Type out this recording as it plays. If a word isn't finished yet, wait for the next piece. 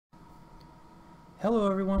Hello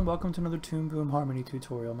everyone, welcome to another Toon Boom Harmony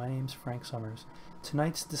tutorial. My name's Frank Summers.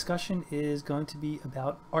 Tonight's discussion is going to be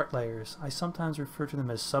about art layers. I sometimes refer to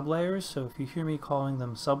them as sublayers, so if you hear me calling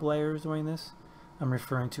them sublayers during this, I'm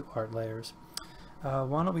referring to art layers.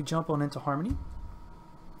 Why don't we jump on into Harmony?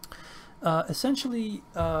 Essentially,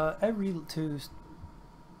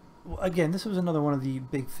 again, this was another one of the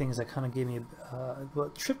big things that kind of gave me,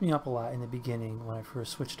 what tripped me up a lot in the beginning when I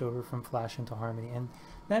first switched over from Flash into Harmony, and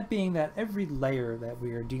that being that every layer that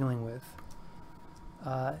we are dealing with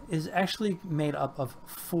is actually made up of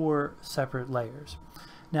 4 separate layers.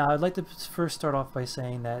 Now, I'd like to first start off by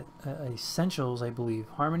saying that Essentials, I believe,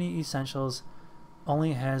 Harmony Essentials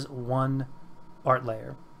only has 1 art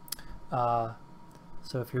layer.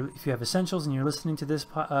 So if you have Essentials and you're listening to this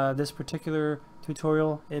this particular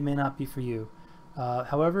tutorial, it may not be for you.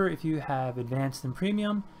 However, if you have Advanced and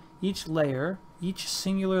Premium, each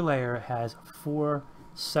singular layer has 4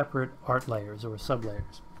 separate art layers or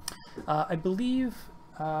sublayers. I believe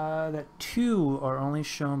that 2 are only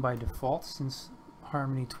shown by default since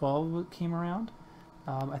Harmony 12 came around.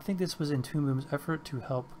 I think this was in Toon Boom's effort to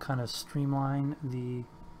help kind of streamline the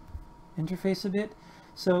interface a bit.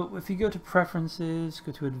 So if you go to Preferences,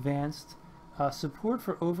 go to Advanced, support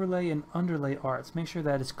for overlay and underlay arts, make sure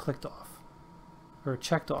that is clicked off or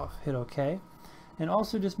checked off, hit OK, and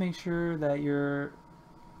also just make sure that your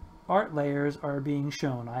art layers are being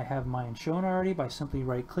shown. I have mine shown already by simply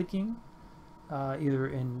right-clicking either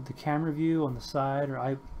in the camera view on the side, or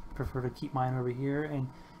I prefer to keep mine over here, and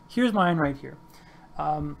here's mine right here.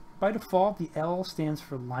 By default, the L stands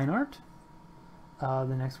for line art.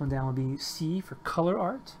 The next one down will be C for color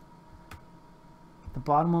art. The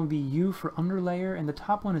bottom one will be U for underlayer, and the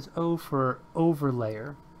top one is O for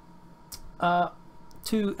overlayer.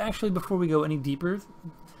 Before we go any deeper,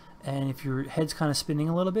 and if your head's kind of spinning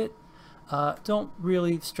a little bit, don't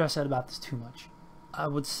really stress out about this too much. I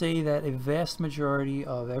would say that a vast majority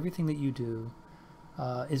of everything that you do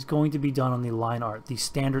is going to be done on the line art, the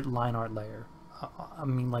standard line art layer. I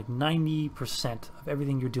mean, like 90% of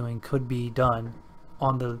everything you're doing could be done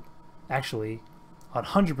on the, actually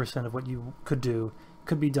 100% of what you could do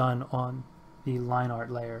could be done on the line art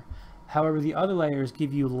layer. However, the other layers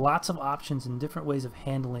give you lots of options and different ways of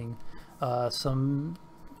handling some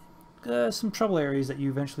trouble areas that you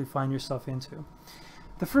eventually find yourself into.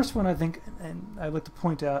 The first one, I think, and I'd like to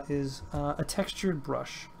point out, is a textured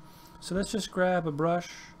brush. So let's just grab a brush,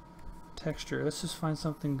 texture. Let's just find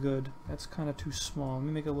something good. That's kind of too small. Let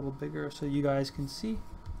me make it a little bigger so you guys can see.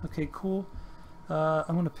 Okay, cool.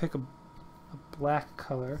 I'm going to pick a black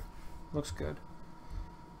color. Looks good.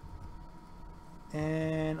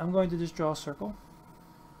 And I'm going to just draw a circle.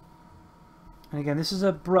 And again, this is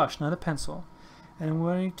a brush, not a pencil. And I'm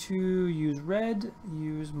going to use red,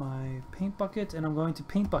 use my paint bucket, and I'm going to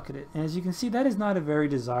paint bucket it. And as you can see, that is not a very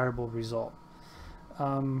desirable result.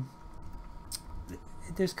 There's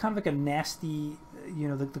kind of like a nasty,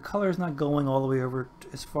 the color is not going all the way over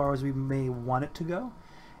as far as we may want it to go.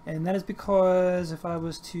 And that is because if I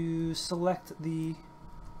was to select and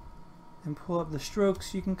pull up the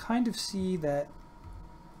strokes, you can kind of see that,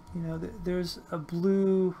 there's a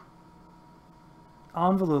blue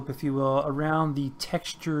envelope, if you will, around the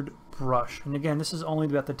textured brush. And again, this is only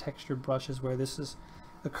about the textured brushes where this is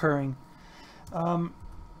occurring. And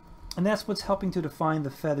that's what's helping to define the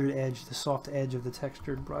feathered edge, the soft edge of the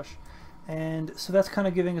textured brush. And so that's kind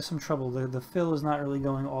of giving us some trouble. The fill is not really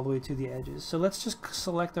going all the way to the edges. So let's just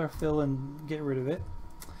select our fill and get rid of it.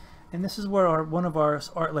 And this is where one of our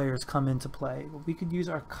art layers come into play. We could use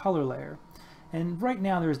our color layer. And right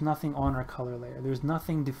now there's nothing on our color layer. There's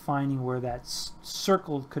nothing defining where that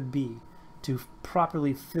circle could be to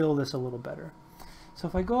properly fill this a little better. So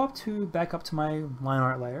if I go back up to my line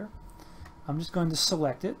art layer, I'm just going to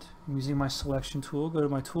select it. I'm using my selection tool, go to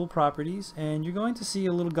my tool properties, and you're going to see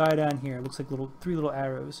a little guy down here. It looks like 3 little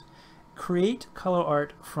arrows. Create color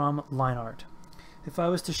art from line art. If I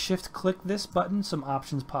was to shift click this button, some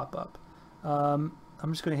options pop up. I'm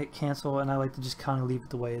just going to hit cancel, and I like to just kind of leave it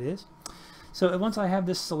the way it is. So once I have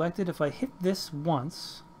this selected, if I hit this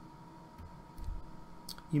once,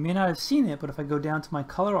 you may not have seen it, but if I go down to my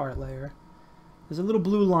color art layer, there's a little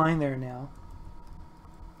blue line there now.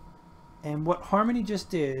 And what Harmony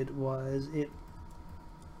just did was it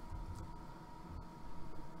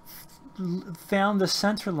found the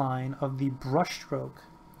center line of the brush stroke,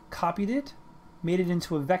 copied it, made it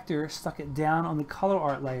into a vector, stuck it down on the color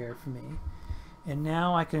art layer for me. And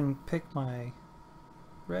now I can pick my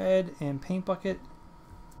red and paint bucket,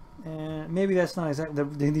 and maybe that's not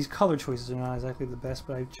exactly, these color choices are not exactly the best,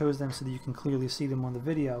 but I chose them so that you can clearly see them on the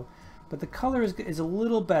video. But the color is a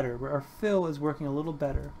little better, where our fill is working a little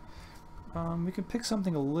better. We could pick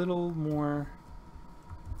something a little more,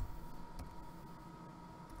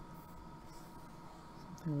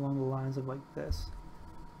 something along the lines of like this.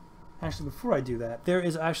 Actually, before I do that, there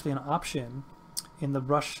is actually an option in the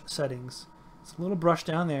brush settings. It's a little brush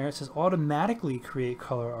down there. It says automatically create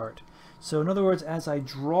color art. So in other words, as I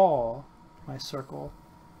draw my circle,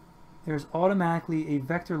 there's automatically a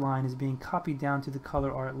vector line is being copied down to the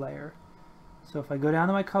color art layer. So if I go down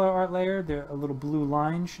to my color art layer, there a little blue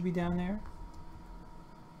line should be down there.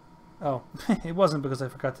 Oh, it wasn't because I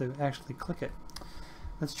forgot to actually click it.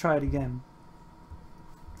 Let's try it again.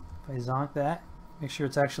 If I zonk that, make sure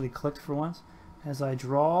it's actually clicked for once. As I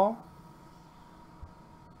draw,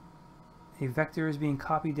 a vector is being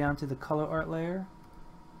copied down to the color art layer.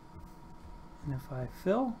 And if I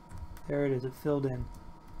fill, there it is, it filled in.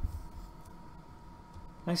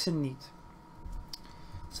 Nice and neat.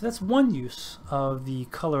 So that's one use of the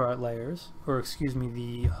color art layers, or excuse me,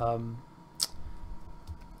 the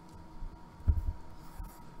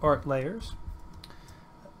art layers.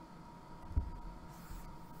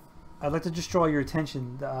 I'd like to just draw your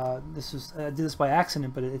attention. I did this by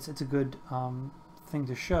accident, but it's a good thing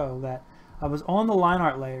to show that I was on the line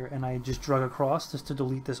art layer and I just drug across just to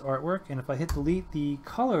delete this artwork. And if I hit delete, the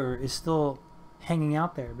color is still hanging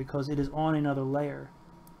out there because it is on another layer.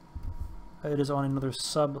 It is on another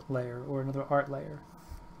sub layer or another art layer.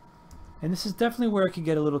 And this is definitely where it could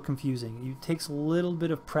get a little confusing. It takes a little bit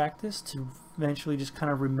of practice to eventually just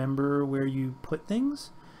kind of remember where you put things.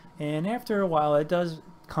 And after a while, it does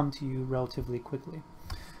come to you relatively quickly.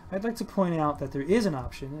 I'd like to point out that there is an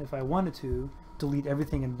option, if I wanted to, delete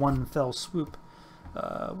everything in one fell swoop.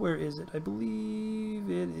 Where is it? I believe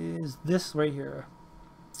it is this right here.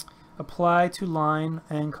 Apply to line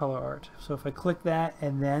and color art. So if I click that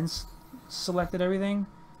and then selected everything,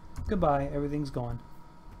 goodbye, everything's gone.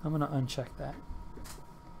 I'm going to uncheck that.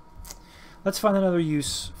 Let's find another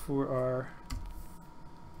use for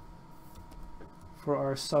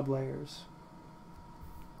our sub layers.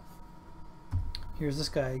 Here's this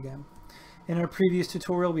guy again. In our previous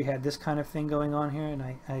tutorial we had this kind of thing going on here, and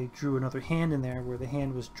I drew another hand in there where the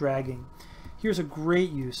hand was dragging. Here's a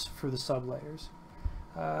great use for the sub layers.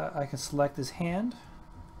 I can select this hand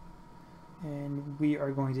and we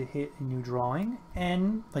are going to hit a new drawing,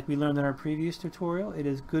 and like we learned in our previous tutorial, it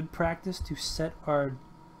is good practice to set our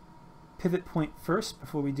pivot point first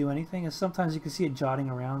before we do anything, and sometimes you can see it jotting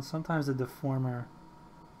around. Sometimes the deformer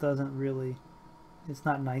doesn't really, it's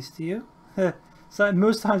not nice to you. So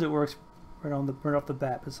most times it works right off the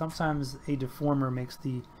bat, but sometimes a deformer makes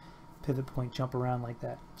the pivot point jump around like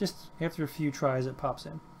that. Just after a few tries it pops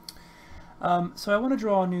in. So I want to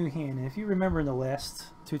draw a new hand, and if you remember in the last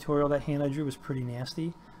tutorial, that hand I drew was pretty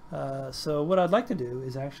nasty. So what I'd like to do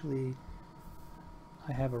is actually,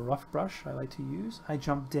 I have a rough brush I like to use. I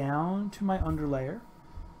jump down to my underlayer,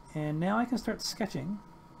 and now I can start sketching.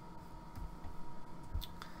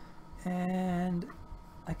 And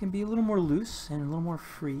I can be a little more loose and a little more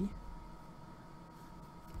free.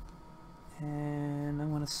 And I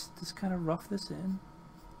want to just kind of rough this in.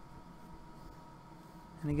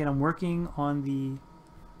 And again, I'm working on the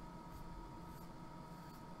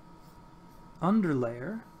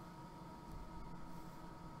underlayer.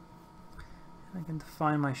 And I can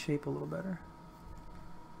define my shape a little better.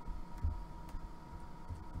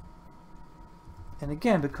 And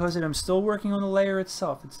again, because I'm still working on the layer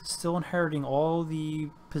itself, it's still inheriting all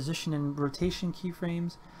the position and rotation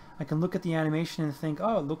keyframes. I can look at the animation and think,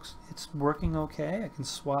 oh, it's working okay. I can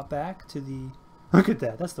swap back to the, look at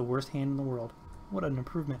that, that's the worst hand in the world. What an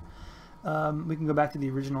improvement. We can go back to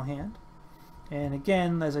the original hand. And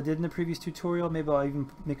again, as I did in the previous tutorial, maybe I'll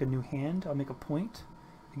even make a new hand. I'll make a point.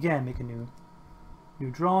 Again, make a new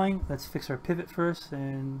drawing. Let's fix our pivot first.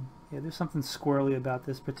 And yeah, there's something squirrely about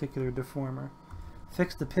this particular deformer.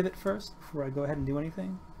 Fix the pivot first before I go ahead and do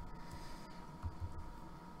anything.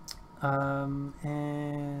 And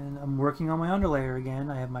I'm working on my underlayer again.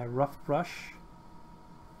 I have my rough brush.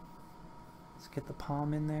 Let's get the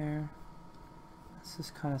palm in there. Let's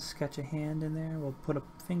just kind of sketch a hand in there. We'll put a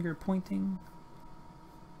finger pointing.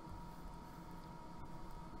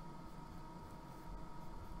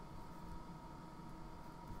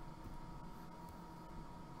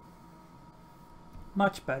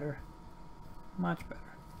 Much better. Much better.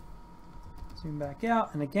 Zoom back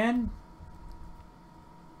out, and again.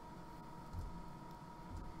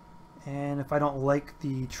 And if I don't like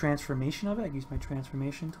the transformation of it, I can use my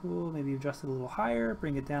transformation tool, maybe adjust it a little higher,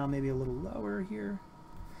 bring it down maybe a little lower here.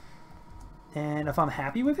 And if I'm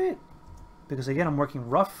happy with it, because again I'm working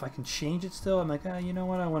rough, I can change it still. I'm like, you know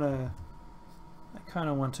what, I kind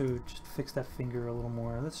of want to just fix that finger a little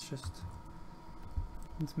more. Let's just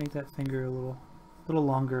Let's make that finger a little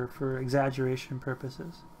longer for exaggeration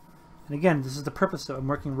purposes. And again, this is the purpose of I'm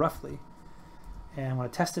working roughly. And when I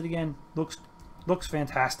test it again, looks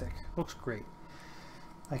fantastic. Looks great.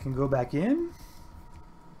 I can go back in.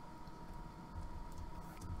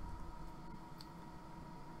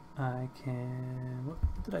 I can, what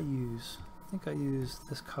did I use? I think I used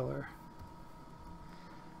this color.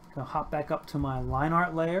 I'm gonna hop back up to my line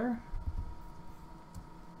art layer.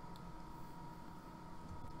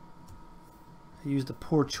 I used a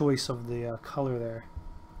poor choice of the color there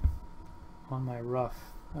on my rough.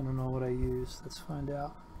 I don't know what I used. Let's find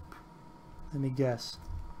out. Let me guess.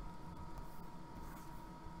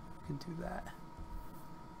 I can do that.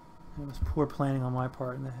 It was poor planning on my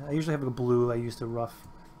part. And I usually have a blue. I used a rough.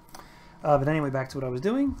 But anyway, back to what I was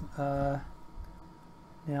doing. Now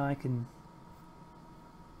I can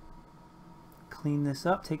clean this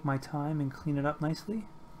up, take my time and clean it up nicely.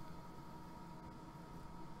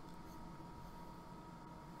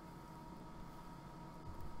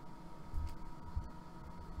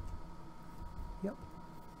 Yep.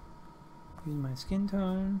 Use my skin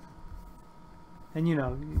tone. And you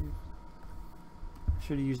know, I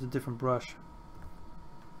should have used a different brush.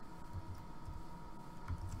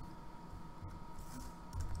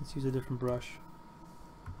 Let's use a different brush.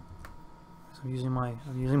 So I'm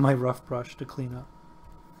using my rough brush to clean up.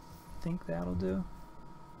 I think that'll do.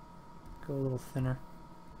 Go a little thinner.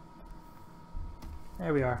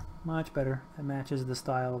 There we are. Much better. That matches the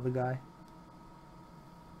style of the guy.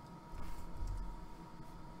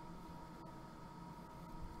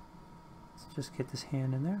 Let's just get this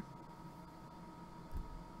hand in there.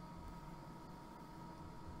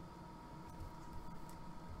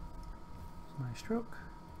 Here's my stroke.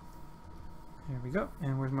 There we go.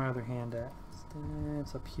 And where's my other hand at?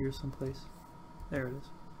 It's up here someplace. There it is.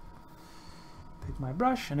 Pick my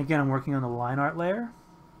brush, and again I'm working on the line art layer.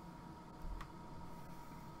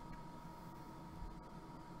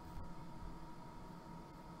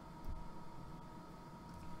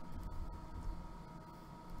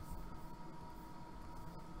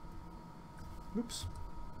 Oops,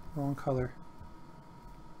 wrong color.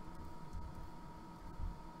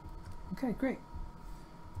 Okay, great.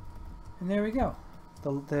 And there we go.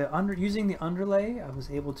 Using the underlay, I was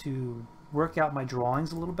able to work out my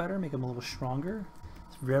drawings a little better, make them a little stronger.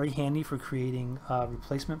 It's very handy for creating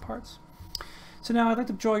replacement parts. So now I'd like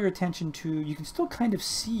to draw your attention to, you can still kind of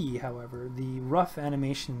see, however, the rough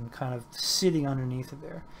animation kind of sitting underneath it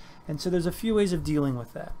there. And so there's a few ways of dealing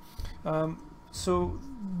with that. So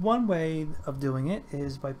one way of doing it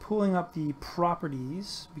is by pulling up the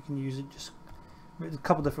properties. We can use it just a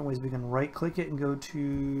couple different ways. We can right click it and go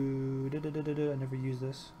to I never use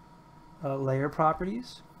this layer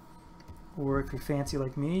properties, or if you're fancy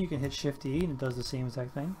like me, you can hit Shift E and it does the same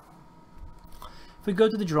exact thing. If we go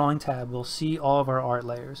to the drawing tab, we'll see all of our art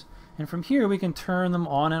layers, and from here we can turn them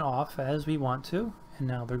on and off as we want to, and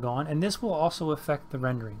now they're gone. And this will also affect the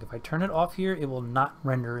rendering. If I turn it off here, it will not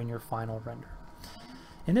render in your final render.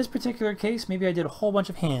 In this particular case, maybe I did a whole bunch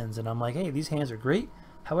of hands and I'm like, hey, these hands are great.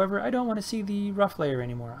 However, I don't want to see the rough layer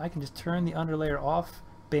anymore. I can just turn the underlayer off.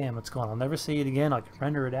 Bam, it's gone. I'll never see it again. I can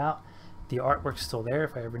render it out. The artwork's still there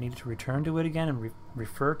if I ever needed to return to it again and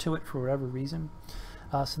refer to it for whatever reason.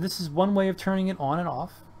 So this is one way of turning it on and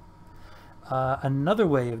off. Another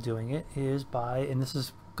way of doing it is by, and this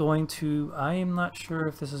is going to, I am not sure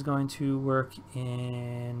if this is going to work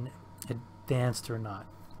in advanced or not.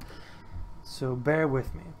 So bear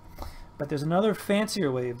with me. But there's another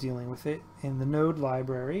fancier way of dealing with it in the node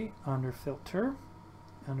library under filter,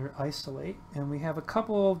 under isolate, and we have a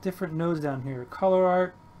couple of different nodes down here: color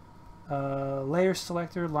art, layer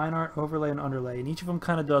selector, line art, overlay, and underlay, and each of them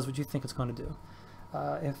kind of does what you think it's going to do.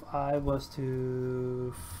 If I was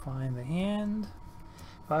to find the hand,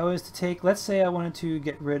 if I was to take, let's say I wanted to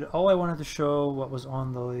get rid, I wanted to show what was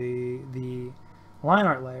on the line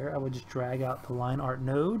art layer, I would just drag out the line art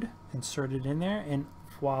node, insert it in there, and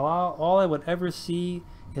voila, all I would ever see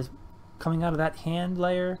is coming out of that hand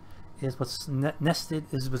layer is what's nested,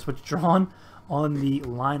 is what's drawn on the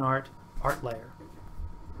line art layer.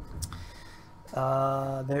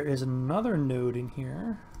 There is another node in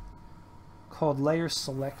here called layer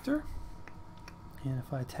selector, and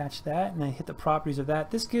if I attach that and I hit the properties of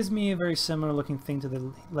that, this gives me a very similar looking thing to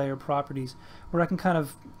the layer properties, where I can kind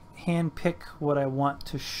of hand pick what I want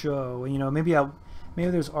to show. You know, maybe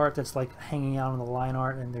there's art that's like hanging out on the line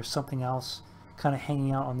art, and there's something else kind of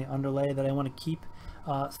hanging out on the underlay that I want to keep.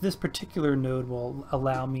 So this particular node will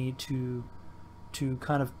allow me to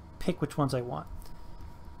kind of pick which ones I want.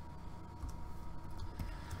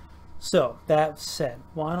 So that said,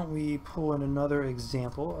 why don't we pull in another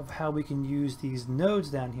example of how we can use these nodes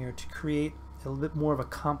down here to create a little bit more of a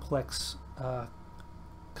complex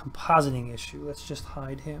compositing issue. Let's just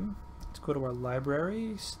hide him. Let's go to our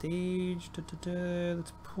library, stage,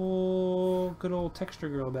 let's pull good old texture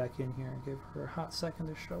girl back in here and give her a hot second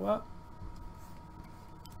to show up.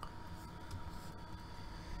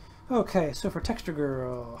 Okay, so for texture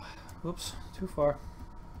girl, whoops, too far.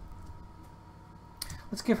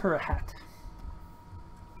 Let's give her a hat.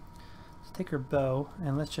 Let's take her bow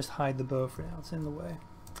and let's just hide the bow for now. It's in the way.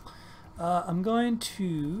 I'm going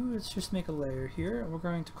to, let's just make a layer here. We're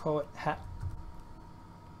going to call it hat.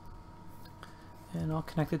 And I'll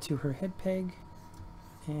connect it to her head peg.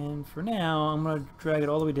 And for now, I'm going to drag it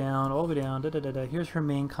all the way down, Here's her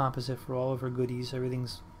main composite for all of her goodies.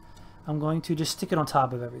 Everything's, I'm going to just stick it on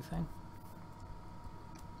top of everything.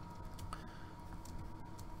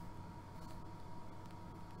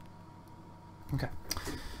 Okay,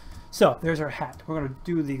 so there's our hat. We're going to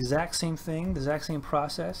do the exact same thing, the exact same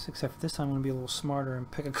process, except for this time I'm going to be a little smarter and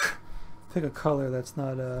pick a color that's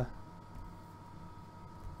not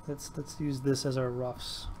let's use this as our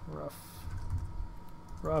roughs.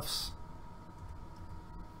 Let's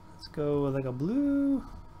go with like a blue,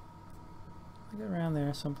 like around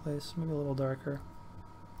there someplace, maybe a little darker.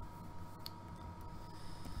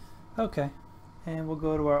 Okay, and we'll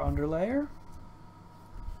go to our underlayer.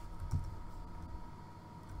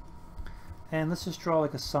 And let's just draw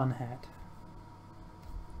like a sun hat.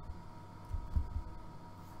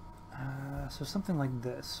 So something like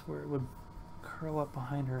this, where it would curl up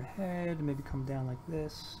behind her head, maybe come down like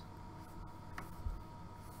this.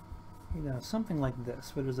 You know, something like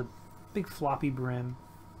this, where there's a big floppy brim.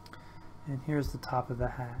 And here's the top of the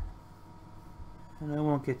hat. And I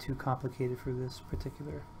won't get too complicated for this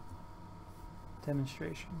particular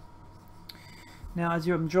demonstration. Now, as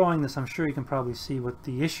I'm drawing this, I'm sure you can probably see what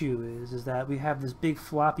the issue is that we have this big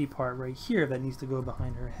floppy part right here that needs to go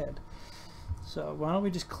behind her head. So why don't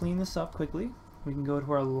we just clean this up quickly. We can go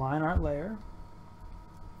to our line art layer.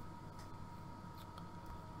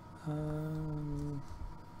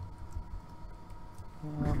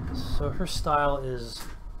 So her style is,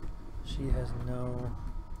 she has no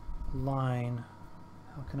line.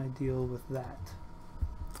 How can I deal with that?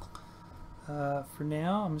 For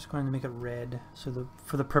now, I'm just going to make it red, so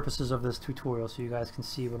for the purposes of this tutorial, so you guys can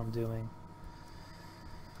see what I'm doing.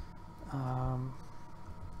 So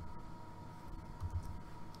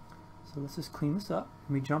let's just clean this up.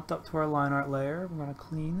 We jumped up to our line art layer. We're going to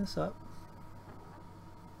clean this up.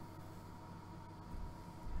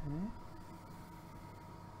 Okay.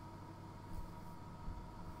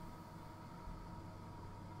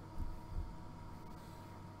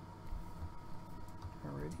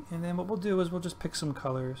 And then what we'll do is we'll just pick some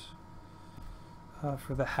colors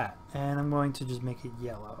for the hat, and I'm going to just make it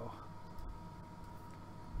yellow,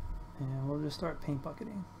 and we'll just start paint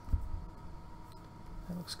bucketing.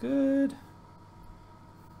 That looks good.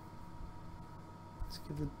 Let's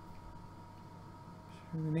give the,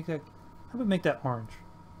 should we make that, how about make that orange?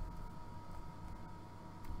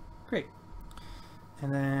 Great.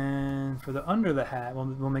 And then for the under the hat, we'll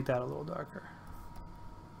make that a little darker.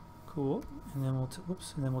 Cool, and then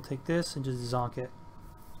we'll take this and just zonk it.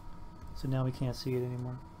 So now we can't see it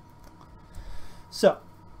anymore. So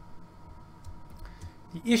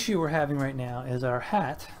the issue we're having right now is our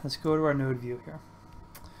hat. Let's go to our node view here.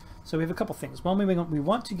 So we have a couple things. One, we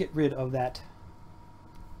want to get rid of that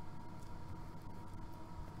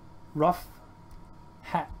rough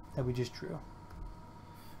hat that we just drew,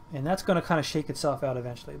 and that's going to kind of shake itself out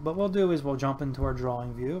eventually. But what we'll do is we'll jump into our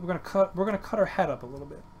drawing view. We're going to cut our hat up a little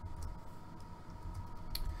bit.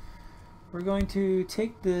 We're going to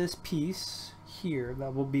take this piece here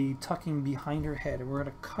that will be tucking behind her head, and we're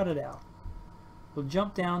going to cut it out. We'll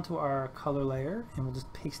jump down to our color layer and we'll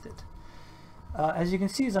just paste it. As you can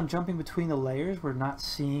see, as I'm jumping between the layers, we're not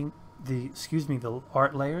seeing the, the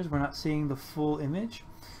art layers, we're not seeing the full image.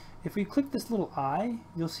 If we click this little eye,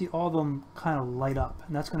 you'll see all of them kind of light up,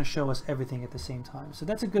 and that's going to show us everything at the same time. So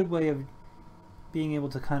that's a good way of being able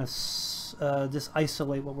to kind of just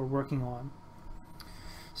isolate what we're working on.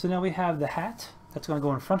 So now we have the hat that's going to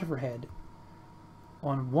go in front of her head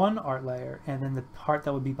on one art layer, and then the part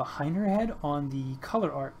that would be behind her head on the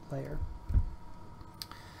color art layer.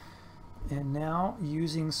 And now,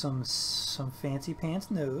 using some fancy pants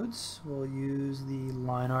nodes, we'll use the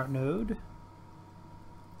line art node,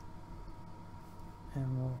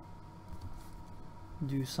 and we'll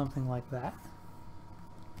do something like that.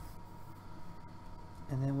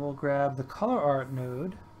 And then we'll grab the color art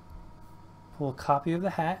node, pull a copy of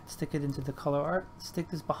the hat, stick it into the color art, stick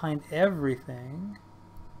this behind everything,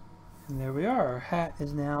 And there we are. Our hat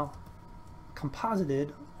is now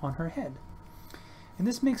composited on her head. And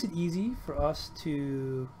this makes it easy for us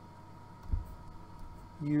to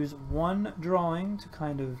use one drawing to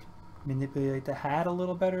kind of manipulate the hat a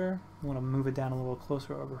little better. We want to move it down a little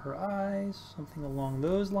closer over her eyes, something along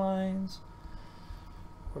those lines.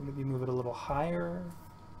 Or maybe move it a little higher,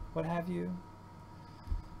 what have you.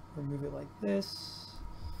 Or move it like this.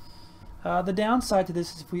 The downside to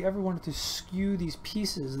this is if we ever wanted to skew these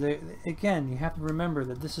pieces, again, you have to remember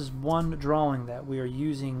that this is one drawing that we are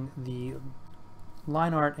using the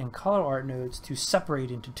line art and color art nodes to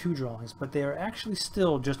separate into two drawings, but they are actually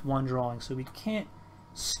still just one drawing, so we can't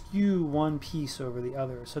skew one piece over the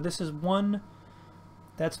other. So this is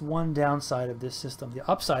that's one downside of this system. The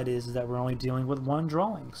upside is that we're only dealing with one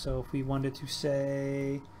drawing. So if we wanted to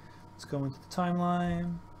say, let's go into the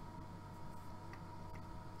timeline,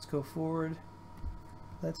 let's go forward,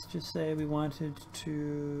 let's just say we wanted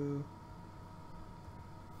to,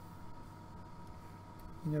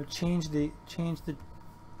 you know, change the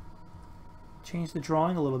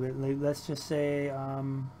drawing a little bit. Let's just say I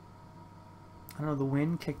don't know, the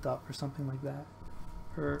wind kicked up or something like that,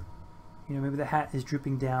 or you know, maybe the hat is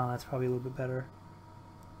drooping down. That's probably a little bit better.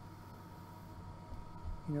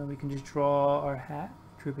 You know, we can just draw our hat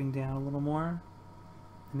drooping down a little more.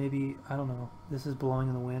 Maybe, I don't know, this is blowing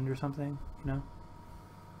in the wind or something, you know.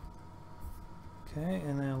 Okay,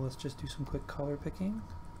 and then let's just do some quick color picking.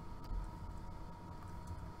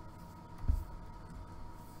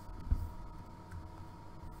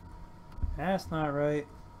 That's not right.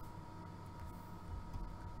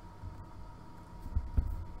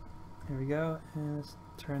 There we go, and let's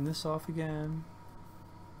turn this off again.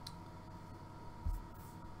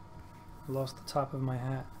 I lost the top of my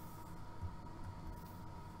hat.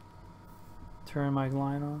 Turn my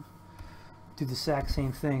line off. Do the exact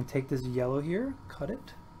same thing. Take this yellow here, cut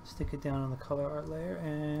it, stick it down on the color art layer,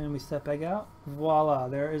 and we step back out. Voila,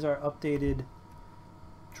 there is our updated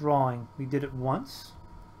drawing. We did it once,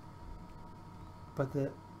 but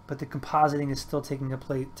the compositing is still taking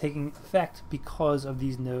effect because of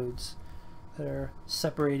these nodes that are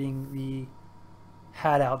separating the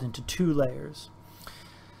hat out into two layers.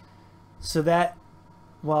 So that,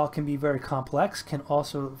 while it can be very complex, can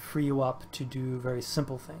also free you up to do very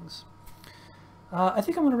simple things. I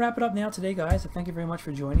think I'm going to wrap it up now today, guys. Thank you very much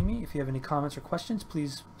for joining me. If you have any comments or questions,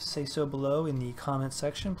 please say so below in the comments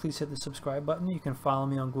section. Please hit the subscribe button. You can follow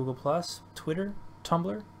me on Google+, Twitter,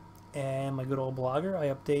 Tumblr, and my good old blogger. I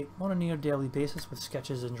update on a near daily basis with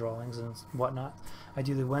sketches and drawings and whatnot. I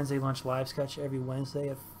do the Wednesday lunch live sketch every Wednesday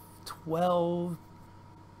at 12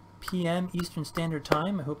 p.m. Eastern Standard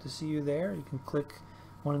Time. I hope to see you there. You can click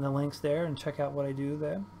one of the links there and check out what I do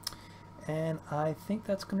there. And I think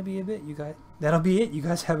that's going to be a bit. You guys, that'll be it. You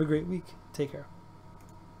guys have a great week. Take care.